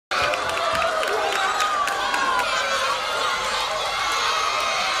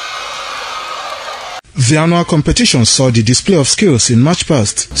The annual competition saw the display of skills in match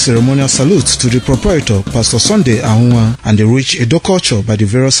past, ceremonial salutes to the proprietor, Pastor Sunday Ahunwa, and the rich Edo culture by the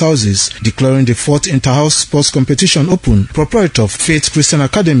various houses, declaring the 4th Inter-House Sports Competition open. Proprietor of Faith Christian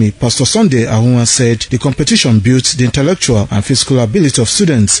Academy, Pastor Sunday Ahunwa, said the competition builds the intellectual and physical ability of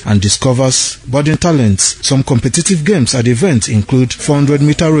students and discovers budding talents. Some competitive games at the event include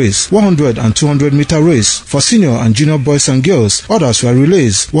 400-meter race, 100 and 200-meter race for senior and junior boys and girls. Others were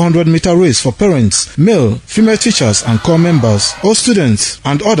relays, 100-meter race for parents, male, female teachers and corps members, all students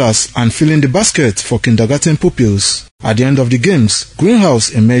and others, and filling the basket for kindergarten pupils. At the end of the games, Green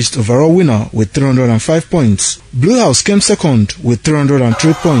House emerged overall winner with 305 points. Blue House came second with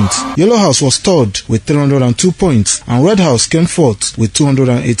 303 points. Yellow House was third with 302 points. And Red House came fourth with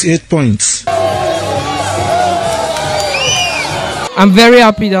 288 points. I'm very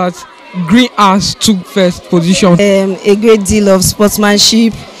happy that Green House took first position. A great deal of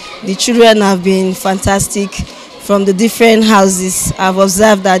sportsmanship. The children have been fantastic from the different houses. I've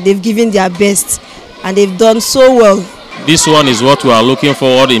observed that they've given their best and they've done so well. This one is what we are looking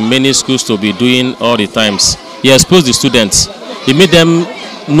forward in many schools to be doing all the times. He exposed the students. He made them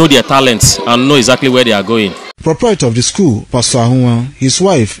know their talents and know exactly where they are going. Proprietor of the school, Pastor Ahunwa, his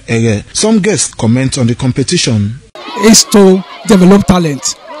wife, Ege, some guests comment on the competition. Is to develop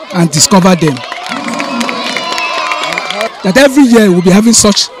talent and discover them. That every year we'll be having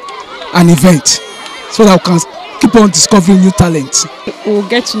such an event so that we can keep on discovering new talents. We'll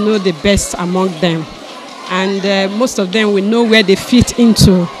get to know the best among them, and most of them will know where they fit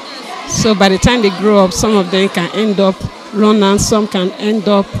into. So by the time they grow up, some of them can end up runners, some can end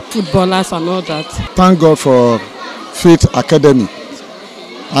up footballers and all that. Thank God for Faith Academy.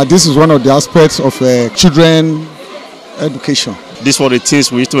 This is one of the aspects of children education. These were the things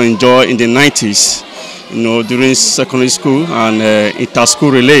we used to enjoy in the 90s, during secondary school and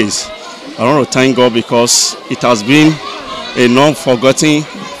inter-school relays. I want to thank God because it has been a non-forgotten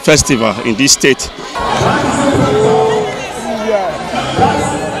festival in this state.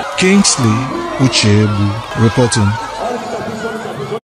 Kingsley Uchebu reporting.